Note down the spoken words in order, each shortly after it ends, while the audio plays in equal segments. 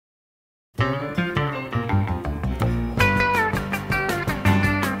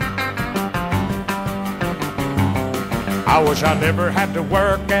I wish I never had to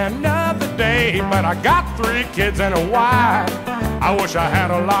work another day, but I got 3 kids and a wife. I wish I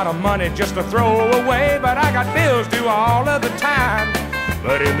had a lot of money just to throw away, but I got bills due all of the time.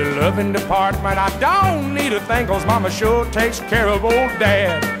 But in the loving department, I don't need a thing, 'cause Mama sure takes care of old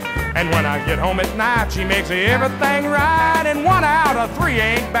Dad. And when I get home at night, she makes everything right, and 1 out of 3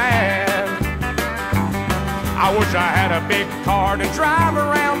 ain't bad. I wish I had a big car to drive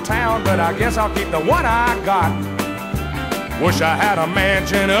around town, but I guess I'll keep the one I got. Wish I had a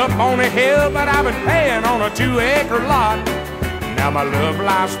mansion up on a hill, but I've been paying on a 2-acre lot. Now my love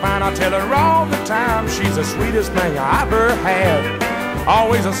life's fine, I tell her all the time, she's the sweetest thing I ever had.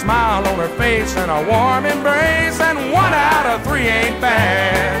 Always a smile on her face and a warm embrace, and 1 out of 3 ain't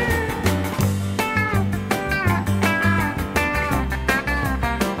bad.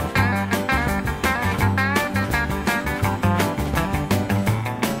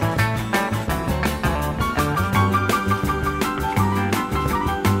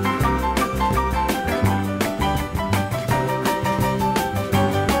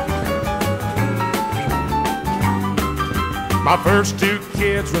 My first 2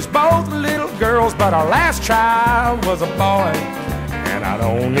 kids was both little girls, but our last child was a boy. And I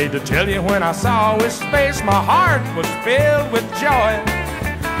don't need to tell you, when I saw his face, my heart was filled with joy.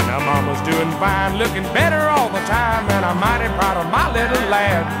 Now Mama's doing fine, looking better all the time, and I'm mighty proud of my little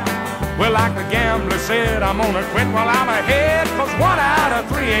lad. Well, like the gambler said, I'm gonna quit while I'm ahead, 'cause 1 out of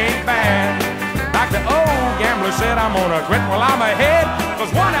 3 ain't bad. Like the old gambler said, I'm gonna quit while I'm ahead,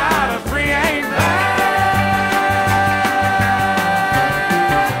 'cause 1 out